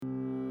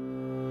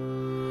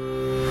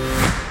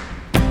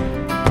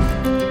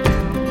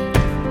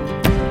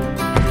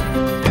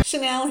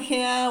Mel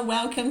here.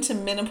 Welcome to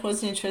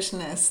Menopause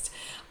Nutritionist.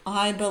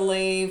 I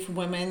believe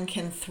women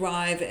can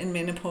thrive in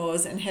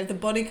menopause and have the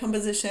body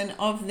composition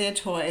of their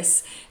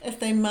choice if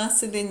they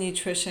master their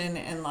nutrition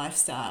and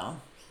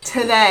lifestyle.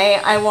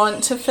 Today, I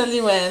want to fill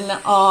you in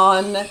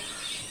on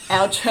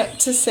our trip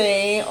to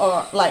see,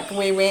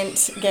 we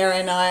went, Gary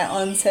and I,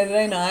 on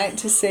Saturday night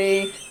to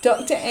see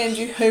Dr.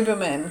 Andrew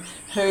Huberman,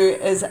 who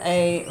is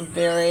a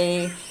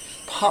very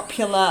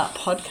popular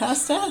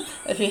podcaster.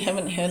 If you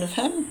haven't heard of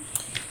him,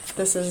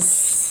 this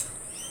is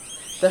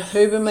the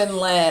Huberman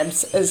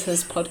Labs is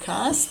his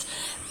podcast,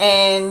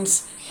 and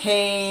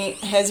he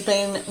has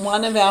been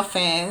one of our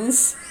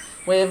fans.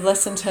 We've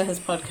listened to his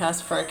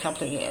podcast for a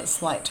couple of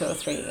years, like 2 or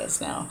 3 years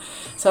now.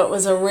 So it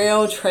was a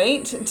real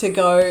treat to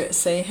go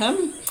see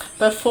him.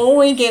 Before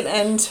we get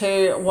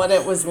into what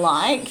it was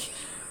like,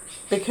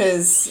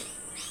 because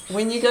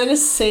when you go to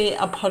see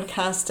a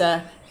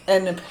podcaster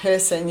in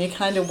person, you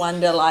kind of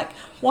wonder,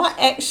 what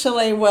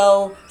actually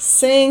will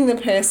seeing the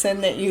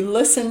person that you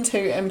listen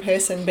to in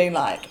person be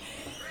like?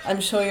 I'm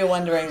sure you're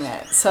wondering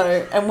that.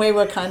 And we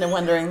were kind of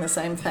wondering the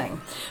same thing.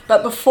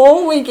 But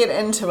before we get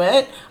into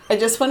it, I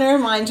just want to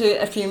remind you,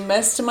 if you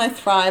missed my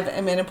Thrive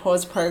in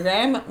Menopause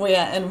program, we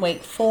are in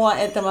week 4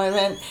 at the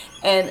moment,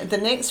 and the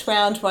next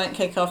round won't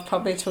kick off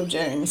probably till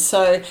June.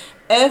 So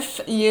if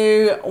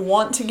you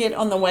want to get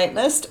on the wait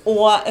list,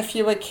 or if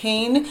you are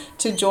keen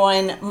to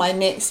join my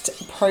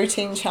next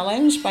protein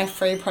challenge, my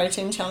free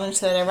protein challenge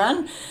that I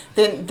run,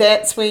 then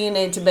that's where you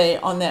need to be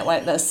on that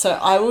wait list. So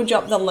I will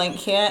drop the link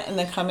here in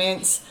the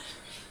comments,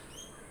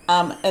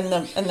 in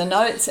the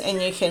notes,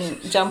 and you can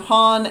jump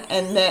on,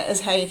 and that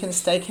is how you can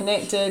stay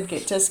connected,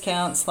 get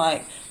discounts,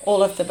 like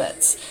all of the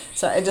bits.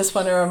 So I just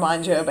want to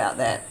remind you about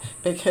that,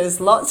 because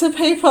lots of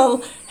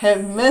people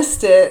have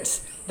missed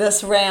it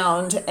this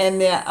round and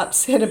they're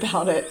upset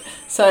about it.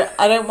 So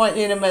I don't want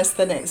you to miss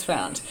the next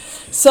round.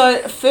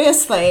 So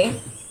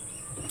firstly,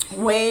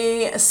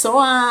 we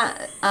saw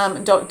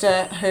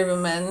Dr.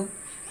 Huberman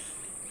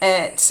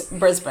at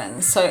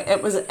Brisbane. So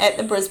it was at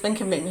the Brisbane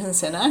Convention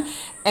Centre,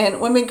 and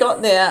when we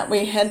got there,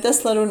 we had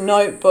this little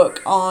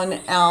notebook on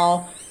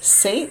our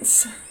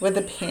seats with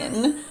a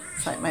pen.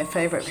 It's like my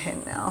favourite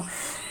pen now.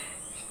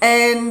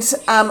 And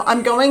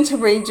I'm going to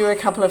read you a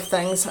couple of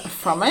things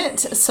from it.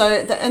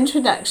 So the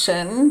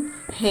introduction,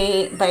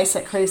 he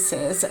basically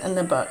says in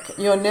the book,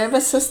 your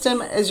nervous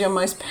system is your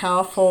most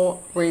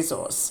powerful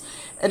resource.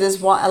 It is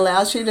what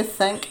allows you to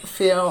think,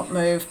 feel,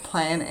 move,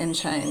 plan, and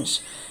change.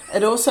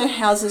 It also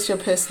houses your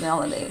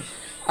personality,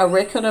 a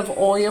record of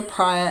all your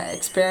prior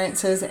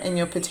experiences and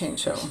your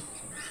potential.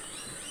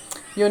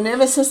 Your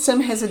nervous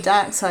system has a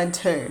dark side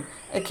too.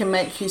 It can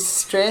make you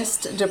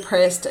stressed,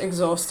 depressed,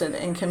 exhausted,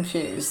 and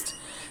confused.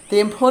 The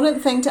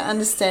important thing to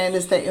understand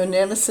is that your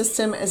nervous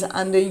system is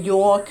under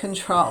your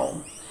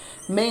control,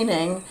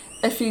 meaning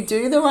if you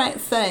do the right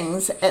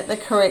things at the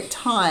correct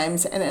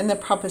times and in the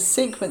proper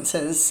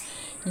sequences,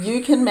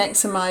 you can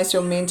maximize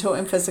your mental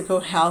and physical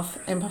health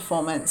and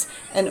performance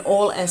in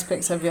all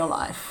aspects of your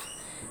life.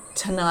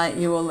 Tonight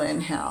you will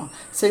learn how.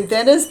 So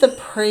that is the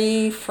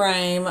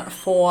pre-frame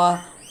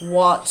for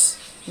what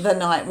the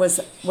night was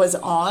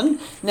on.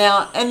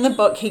 Now in the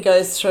book he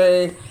goes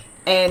through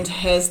and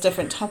has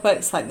different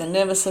topics like the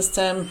nervous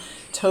system,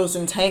 tools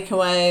and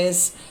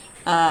takeaways,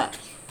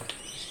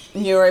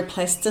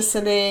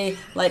 neuroplasticity,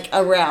 like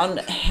around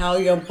how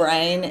your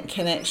brain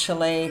can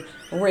actually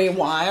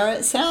rewire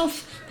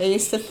itself. They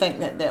used to think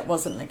that that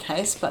wasn't the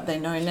case, but they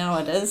know now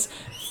it is.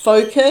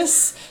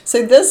 Focus.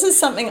 So this is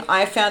something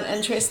I found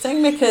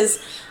interesting, because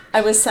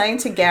I was saying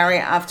to Gary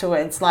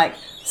afterwards,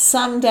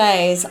 some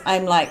days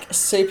I'm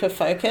super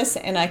focused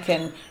and I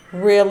can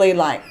really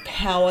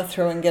power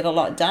through and get a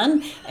lot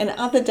done, and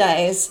other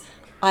days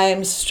I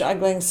am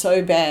struggling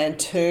so bad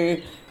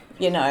to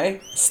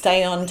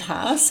stay on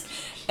task,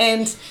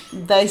 and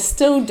they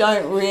still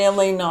don't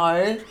really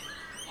know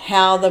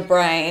how the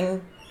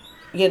brain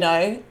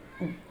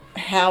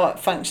how it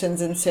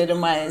functions in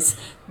certain ways.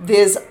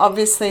 There's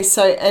obviously,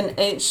 so in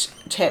each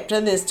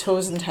chapter there's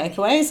tools and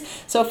takeaways.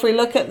 So if we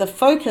look at the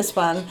focus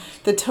one,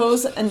 the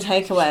tools and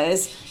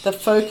takeaways, the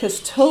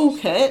focus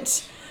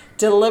toolkit,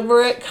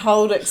 deliberate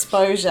cold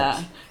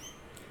exposure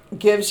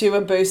gives you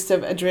a boost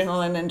of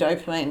adrenaline and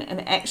dopamine.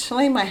 And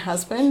actually my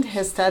husband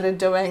has started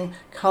doing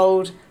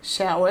cold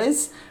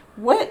showers,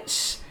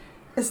 which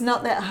is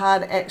not that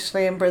hard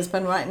actually in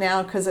Brisbane right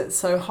now because it's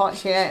so hot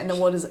here and the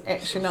water's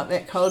actually not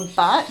that cold,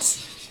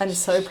 but I'm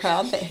so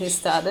proud that he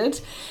started.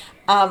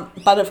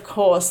 But of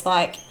course,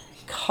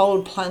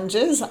 cold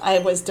plunges, I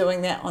was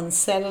doing that on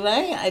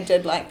Saturday. I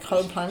did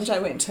cold plunge. I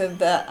went to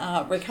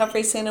the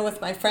recovery center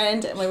with my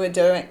friend, and we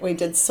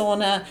did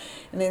sauna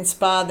and then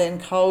spa, then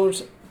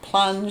cold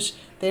plunge,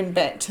 then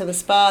back to the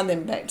spa,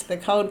 then back to the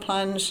cold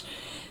plunge.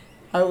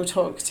 I will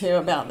talk to you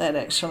about that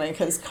actually,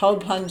 because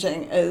cold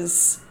plunging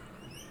is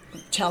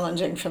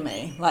challenging for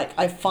me.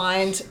 I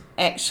find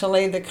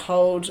actually the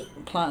cold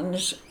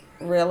plunge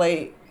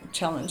really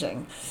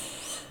challenging.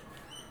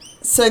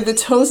 So the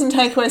tools and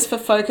takeaways for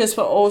focus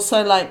were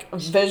also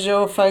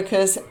visual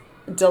focus,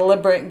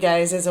 deliberate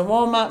gaze as a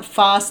warm-up,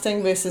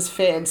 fasting versus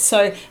fed.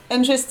 So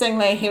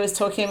interestingly, he was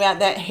talking about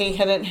that he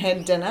hadn't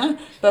had dinner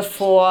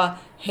before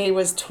he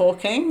was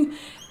talking.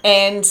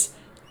 And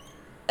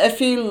if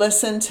you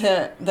listen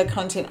to the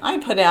content I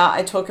put out,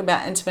 I talk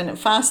about intermittent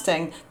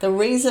fasting.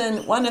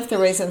 One of the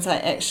reasons I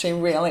actually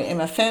really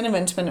am a fan of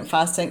intermittent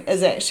fasting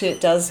is actually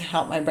it does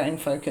help my brain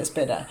focus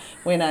better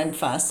when I'm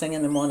fasting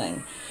in the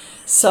morning.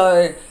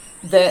 So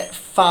that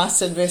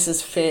fasted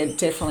versus fed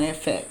definitely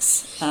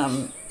affects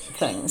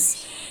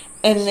things.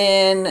 And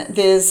then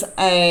there's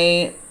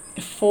a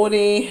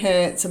 40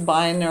 hertz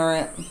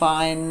binaural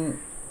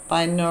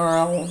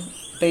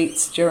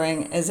beats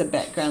during as a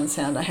background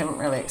sound. I haven't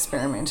really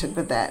experimented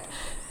with that.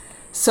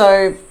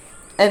 So,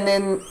 and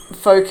then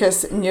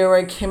focus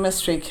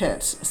neurochemistry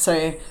kit.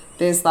 So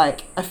there's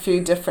like a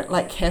few different,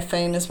 like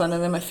caffeine is one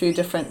of them, a few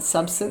different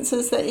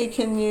substances that you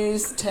can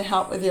use to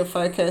help with your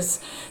focus.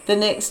 The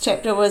next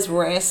chapter was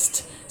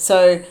rest.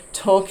 So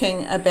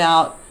talking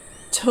about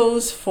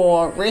tools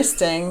for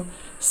resting,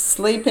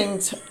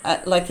 sleeping,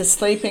 like a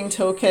sleeping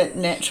toolkit,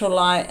 natural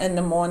light in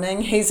the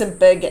morning. He's a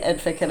big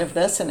advocate of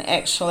this, and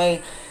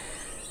actually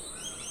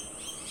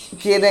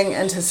getting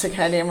into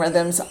circadian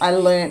rhythms, I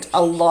learnt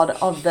a lot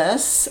of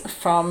this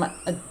from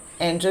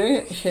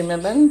Andrew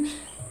Huberman.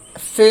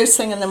 First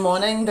thing in the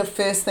morning, the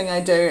first thing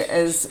I do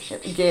is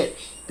get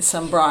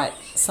some bright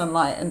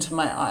sunlight into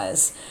my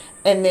eyes.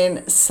 And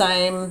then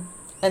same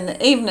in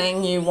the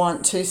evening, you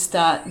want to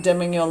start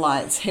dimming your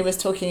lights. He was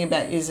talking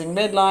about using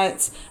red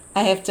lights.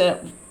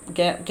 Gary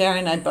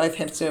and I both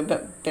have to do a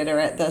bit better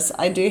at this.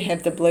 I do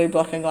have the blue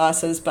blocking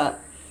glasses, but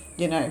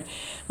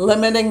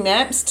limiting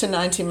naps to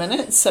 90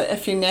 minutes. So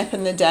if you nap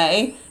in the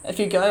day, if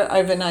you go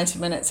over 90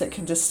 minutes, it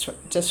can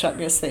disrupt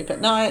your sleep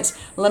at night.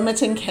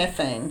 Limiting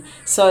caffeine.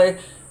 So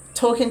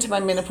talking to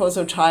my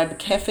menopausal tribe,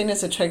 caffeine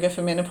is a trigger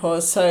for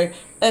menopause. So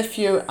if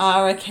you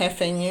are a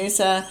caffeine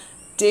user,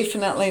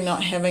 definitely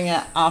not having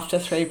it after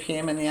 3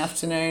 p.m. in the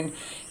afternoon.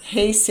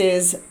 He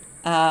says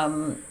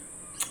 8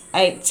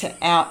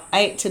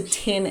 to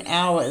 10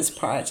 hours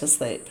prior to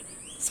sleep.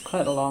 It's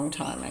quite a long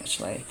time,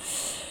 actually.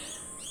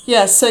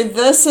 Yeah, so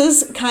this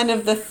is kind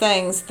of the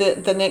things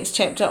that the next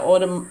chapter,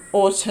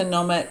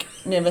 autonomic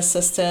nervous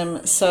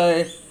system.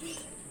 So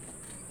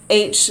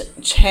each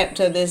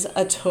chapter there's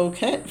a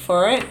toolkit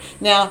for it.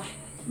 Now,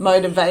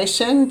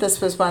 motivation,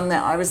 this was one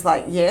that I was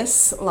like,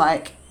 yes,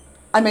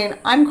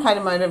 I'm quite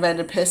a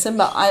motivated person,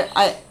 but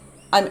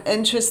I'm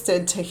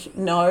interested to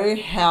know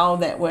how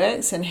that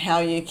works and how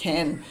you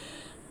can,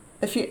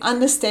 if you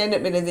understand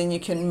it better, then you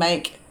can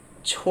make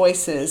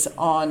choices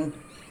on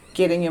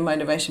getting your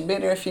motivation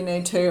better if you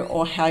need to,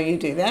 or how you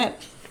do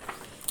that.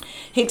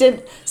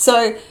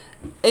 So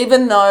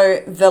even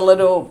though the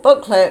little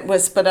booklet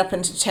was split up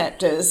into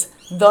chapters,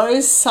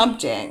 those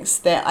subjects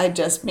that I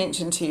just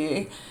mentioned to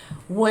you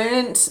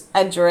weren't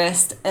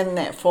addressed in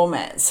that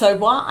format. So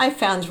what I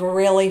found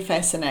really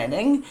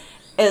fascinating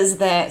is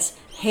that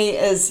he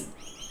is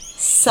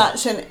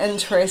such an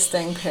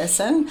interesting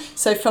person.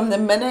 So from the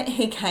minute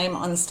he came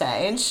on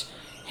stage,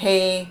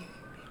 he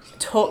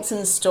talks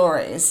in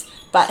stories,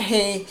 but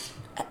he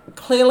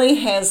clearly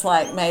has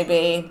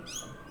maybe,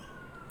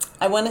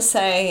 I want to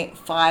say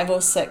 5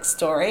 or 6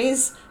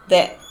 stories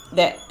that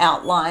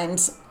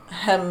outlined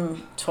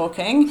him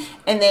talking,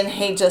 and then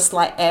he just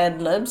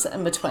ad-libs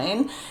in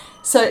between.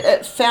 So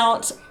it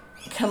felt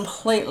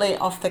completely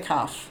off the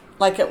cuff.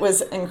 It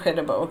was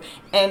incredible.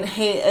 And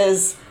he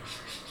is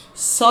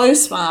so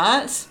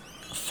smart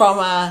from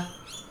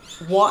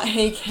what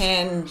he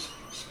can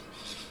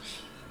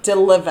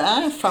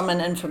deliver from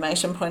an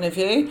information point of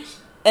view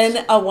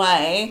in a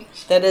way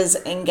that is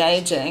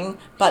engaging,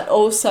 but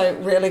also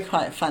really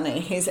quite funny.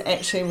 He's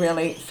actually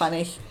really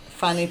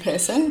funny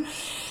person.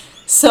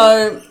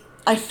 So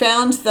I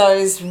found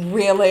those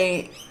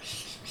really,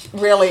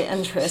 really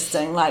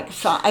interesting.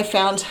 I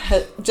found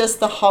just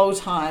the whole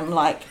time,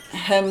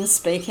 him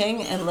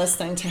speaking and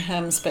listening to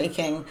him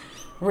speaking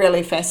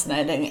really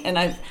fascinating. And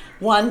I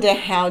wonder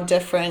how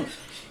different,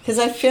 because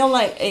I feel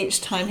like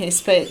each time he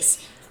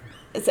speaks,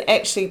 it's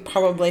actually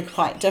probably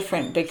quite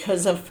different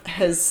because of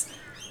his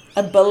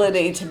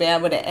ability to be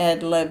able to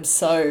ad-lib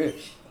so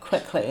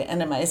quickly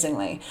and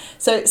amazingly.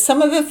 So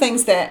some of the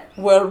things that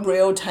were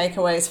real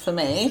takeaways for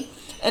me,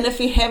 and if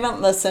you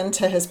haven't listened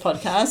to his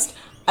podcast,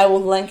 I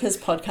will link his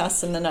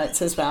podcast in the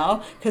notes as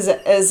well, because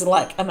it is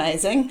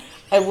amazing.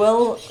 I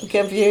will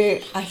give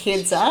you a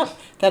heads up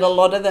that a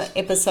lot of the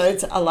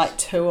episodes are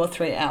 2 or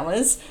 3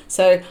 hours.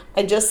 So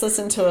I just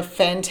listened to a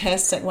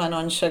fantastic one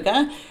on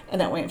sugar,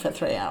 and it went for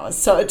 3 hours.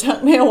 So it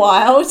took me a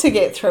while to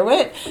get through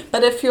it.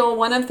 But if you're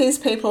one of these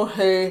people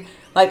who,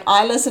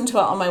 I listen to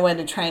it on my way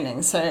to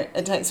training. So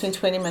it takes me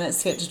 20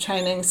 minutes to get to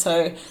training.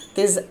 So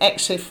there's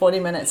actually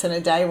 40 minutes in a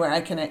day where I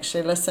can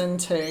actually listen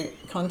to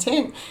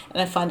content, and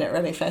I find it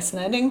really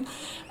fascinating.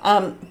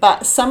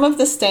 But some of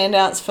the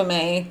standouts for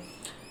me,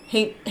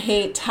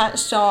 he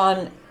touched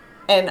on,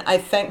 and I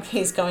think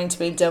he's going to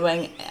be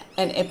doing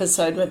an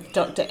episode with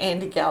Dr.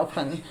 Andy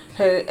Galpin,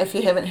 who, if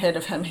you haven't heard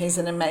of him, he's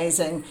an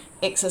amazing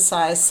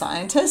exercise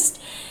scientist.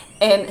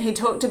 And he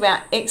talked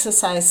about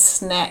exercise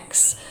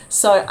snacks.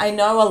 So I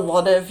know a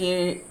lot of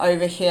you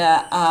over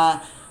here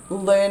are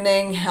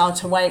learning how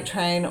to weight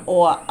train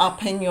or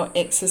upping your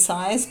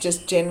exercise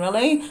just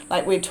generally.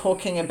 Like we're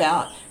talking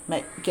about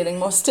getting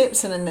more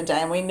steps in the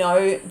day, and we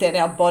know that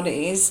our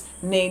bodies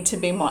need to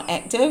be more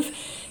active.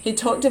 He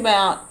talked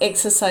about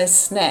exercise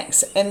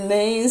snacks, and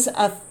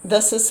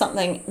this is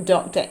something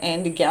Dr.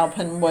 Andy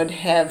Galpin would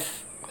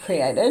have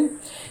created.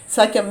 It's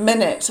like a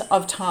minute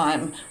of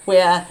time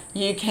where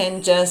you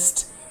can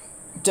just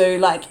do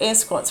like air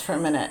squats for a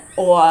minute,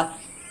 or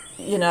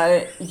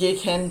you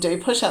can do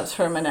push-ups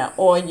for a minute,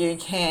 or you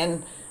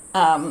can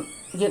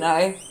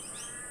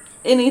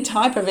any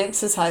type of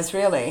exercise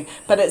really,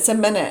 but it's a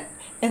minute.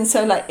 And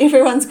so like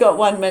everyone's got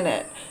 1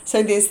 minute,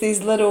 so there's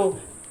these little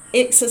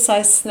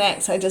exercise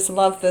snacks, I just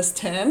love this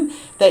term,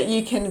 that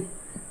you can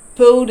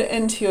build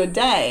into your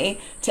day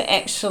to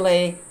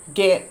actually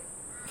get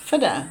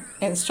fitter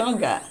and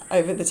stronger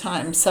over the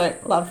time. So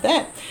love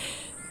that.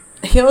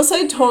 He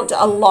also talked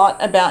a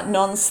lot about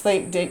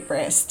non-sleep deep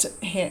rest.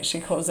 He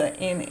actually calls it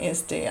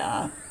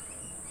NSDR.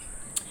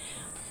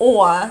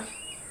 Or,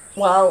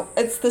 well,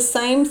 it's the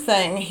same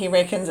thing, he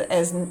reckons,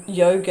 as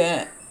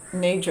yoga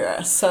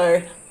nidra.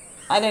 So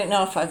I don't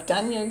know if I've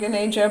done yoga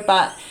nidra,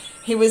 but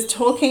he was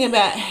talking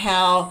about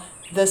how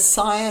the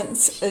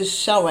science is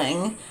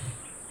showing,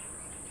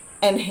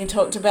 and he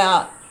talked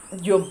about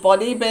your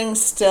body being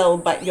still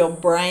but your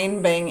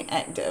brain being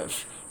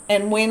active.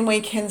 And when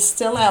we can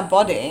still our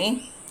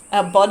body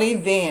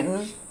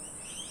then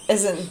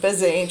isn't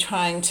busy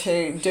trying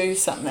to do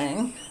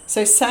something.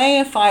 So say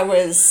if I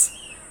was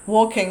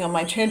walking on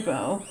my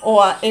treadmill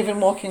or even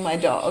walking my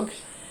dog,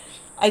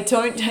 I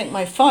don't take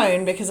my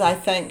phone because I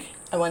think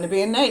I want to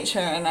be in nature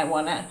and I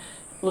want to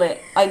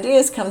let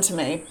ideas come to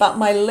me, but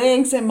my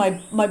legs and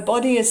my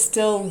body is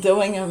still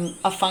doing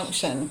a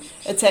function.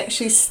 It's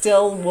actually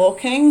still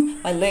walking.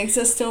 My legs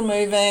are still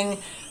moving.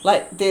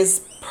 Like there's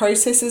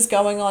processes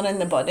going on in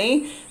the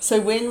body.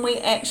 So when we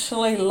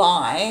actually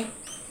lie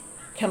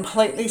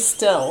completely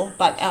still,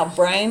 but our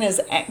brain is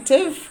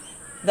active,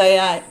 they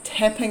are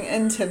tapping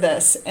into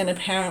this. And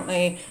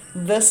apparently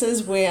this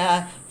is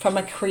where, from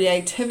a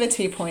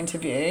creativity point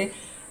of view,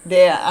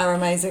 there are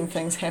amazing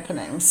things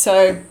happening.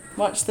 So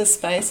watch this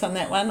space on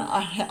that one.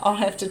 I'll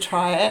have to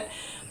try it.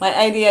 My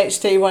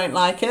ADHD won't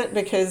like it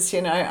because,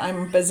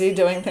 I'm busy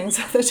doing things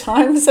at the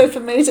time. So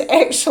for me to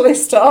actually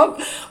stop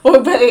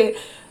will be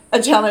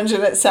a challenge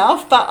in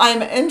itself. But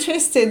I'm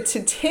interested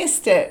to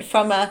test it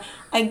from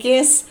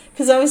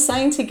because I was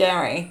saying to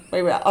Gary,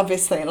 we were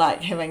obviously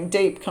like having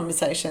deep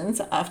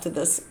conversations after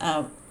this,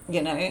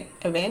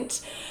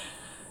 event.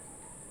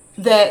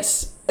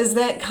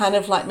 That kind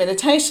of like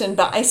meditation,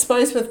 but I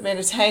suppose with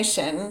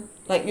meditation,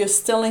 like you're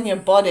still in your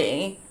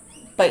body,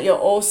 but you're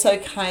also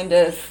kind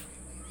of,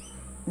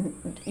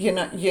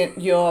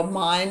 your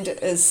mind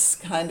is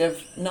kind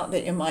of, not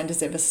that your mind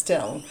is ever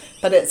still,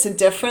 but it's a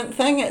different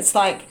thing. It's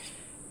like,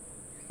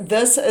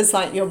 this is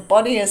like your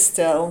body is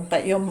still,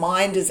 but your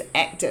mind is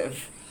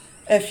active,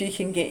 if you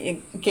can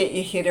get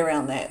your head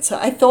around that. So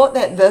I thought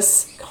that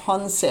this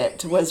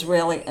concept was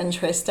really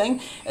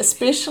interesting,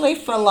 especially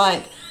for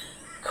like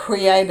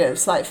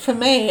creatives. Like for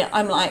me,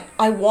 I'm like,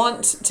 I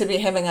want to be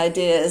having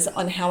ideas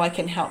on how I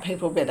can help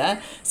people better.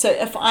 So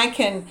if I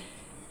can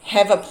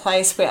have a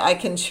place where I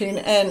can tune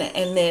in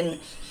and then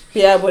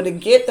be able to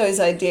get those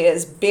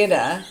ideas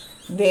better,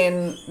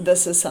 then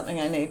this is something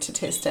I need to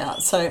test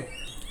out. So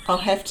I'll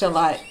have to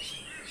like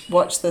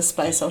watch this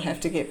space. I'll have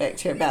to get back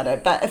to you about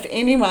it. But if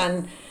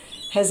anyone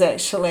has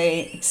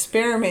actually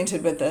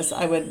experimented with this,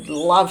 I would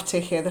love to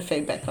hear the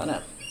feedback on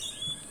it.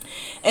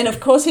 And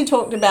of course, he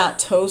talked about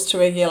tools to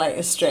regulate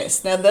your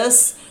stress. Now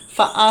this,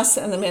 for us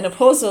in the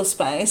menopausal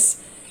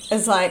space,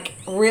 is like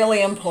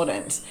really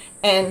important.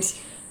 And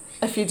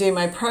if you do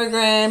my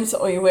programs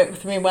or you work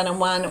with me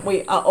one-on-one,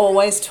 we are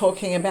always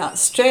talking about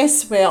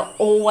stress. We are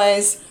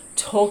always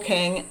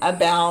talking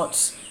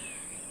about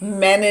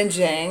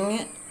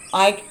managing.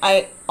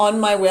 I on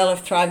my Wheel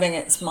of Thriving,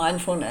 it's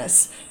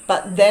mindfulness.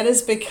 But that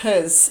is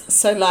because,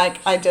 so like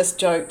I just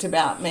joked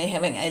about me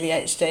having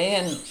ADHD,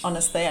 and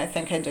honestly I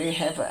think I do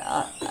have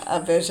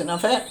a version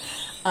of it.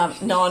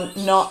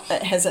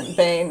 It hasn't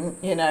been,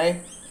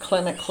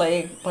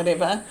 clinically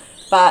whatever,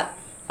 but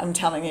I'm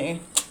telling you,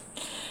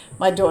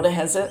 my daughter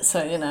has it,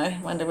 so,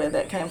 wonder where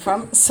that came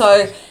from.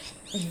 So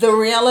the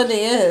reality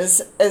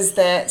is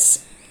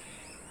that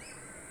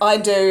I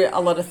do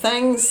a lot of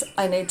things.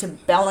 I need to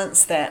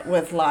balance that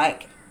with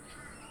like,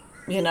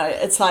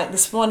 it's like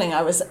this morning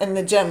I was in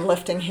the gym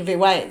lifting heavy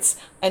weights.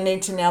 I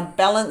need to now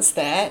balance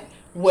that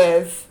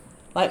with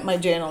like my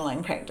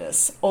journaling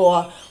practice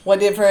or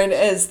whatever it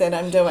is that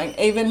I'm doing.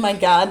 Even my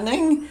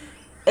gardening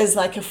is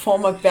like a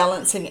form of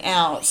balancing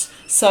out.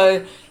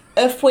 So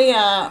if we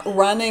are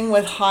running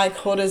with high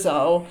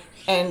cortisol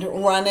and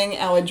running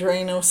our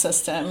adrenal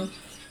system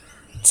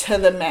to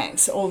the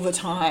max all the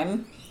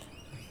time,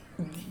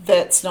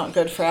 that's not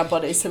good for our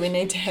body. So we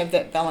need to have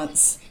that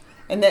balance.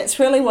 And that's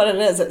really what it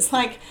is. It's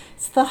like,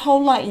 it's the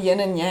whole like yin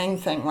and yang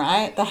thing,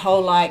 right? The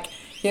whole like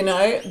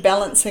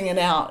balancing it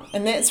out.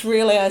 And that's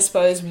really, I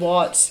suppose,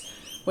 what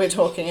we're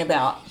talking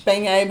about,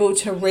 being able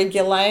to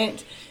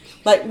regulate.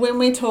 Like when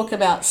we talk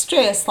about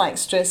stress, like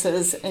stress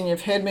is, and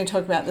you've heard me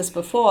talk about this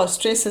before,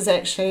 stress is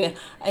actually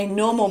a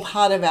normal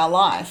part of our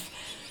life.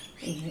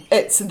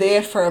 It's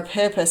there for a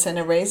purpose and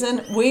a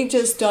reason. We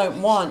just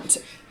don't want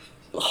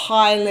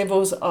high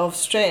levels of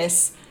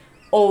stress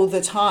all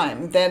the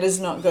time. That is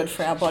not good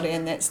for our body,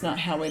 and that's not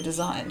how we're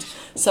designed.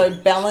 So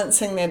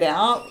balancing that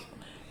out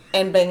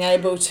and being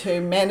able to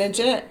manage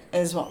it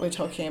is what we're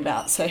talking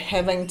about. So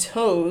having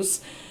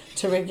tools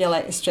to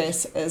regulate your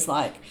stress is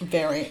like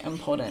very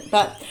important.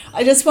 But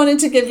I just wanted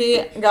to give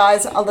you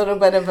guys a little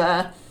bit of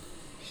a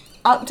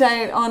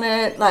update on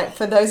it. Like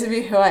for those of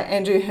you who are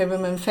Andrew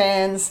Huberman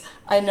fans,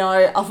 I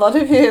know a lot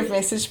of you have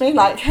messaged me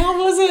like,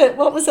 how was it?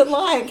 What was it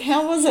like?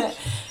 How was it?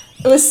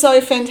 It was so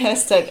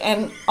fantastic,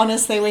 and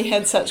honestly we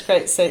had such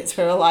great seats.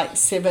 We were like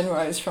 7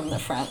 rows from the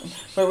front.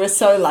 We were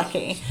so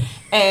lucky,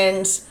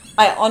 and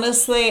I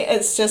honestly,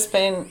 it's just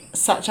been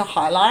such a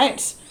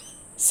highlight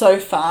so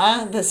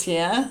far this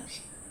year,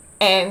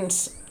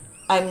 and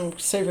I'm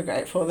super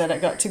grateful that I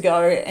got to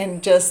go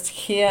and just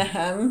hear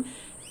him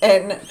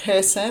in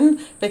person,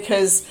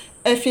 because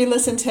if you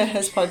listen to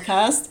his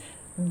podcast,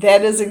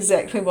 that is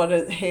exactly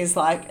what he's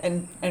like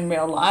in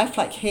real life.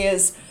 Like he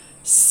is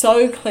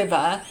so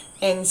clever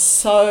and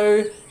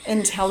so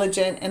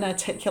intelligent and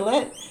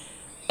articulate,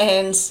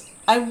 and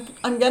I'm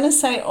going to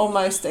say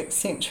almost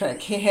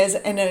eccentric. He has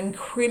an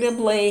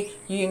incredibly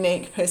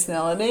unique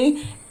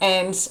personality,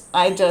 and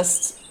I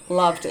just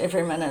loved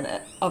every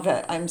minute of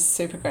it. I'm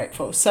super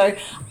grateful. So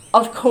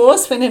of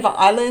course, whenever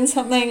I learn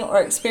something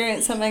or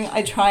experience something,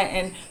 I try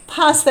and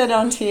pass that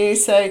on to you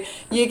so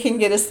you can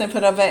get a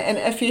snippet of it. And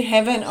if you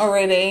haven't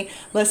already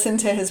listened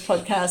to his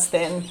podcast,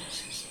 then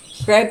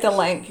grab the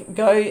link,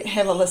 go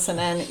have a listen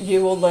in.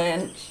 You will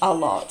learn a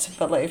lot,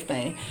 believe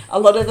me. A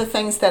lot of the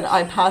things that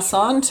I pass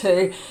on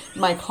to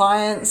my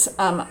clients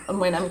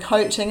when I'm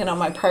coaching and on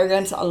my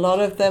programs, a lot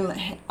of them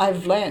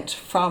I've learnt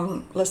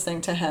from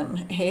listening to him.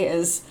 He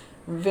is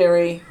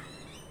very,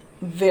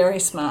 very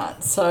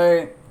smart.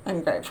 So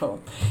I'm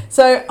grateful.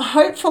 So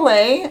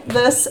hopefully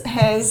this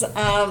has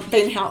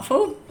been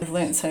helpful. I've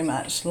learned so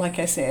much, like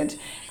I said.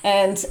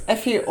 And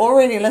if you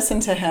already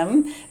listen to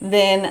him,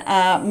 then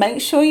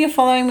make sure you're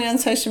following me on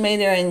social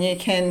media, and you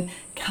can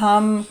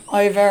come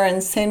over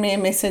and send me a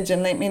message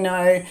and let me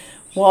know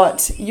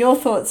what your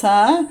thoughts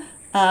are,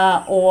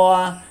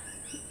 or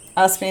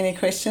ask me any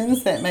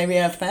questions that maybe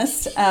I've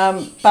missed.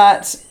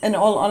 But in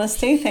all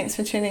honesty, thanks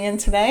for tuning in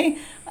today.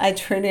 I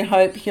truly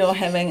hope you're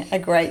having a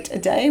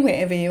great day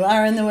wherever you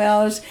are in the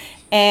world.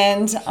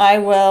 And I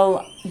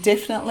will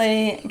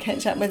definitely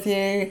catch up with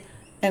you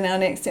in our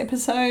next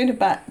episode.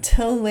 But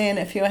till then,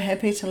 if you're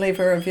happy to leave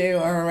a review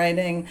or a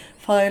rating,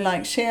 follow,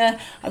 like, share,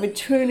 I would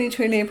truly,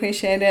 truly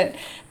appreciate it.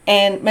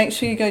 And make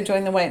sure you go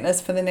join the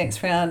waitlist for the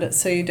next round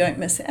so you don't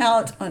miss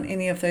out on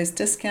any of those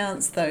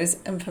discounts, those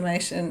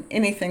information,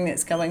 anything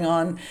that's going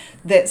on.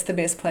 That's the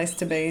best place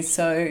to be,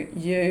 so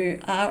you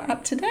are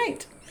up to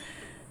date.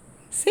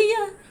 See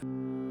ya.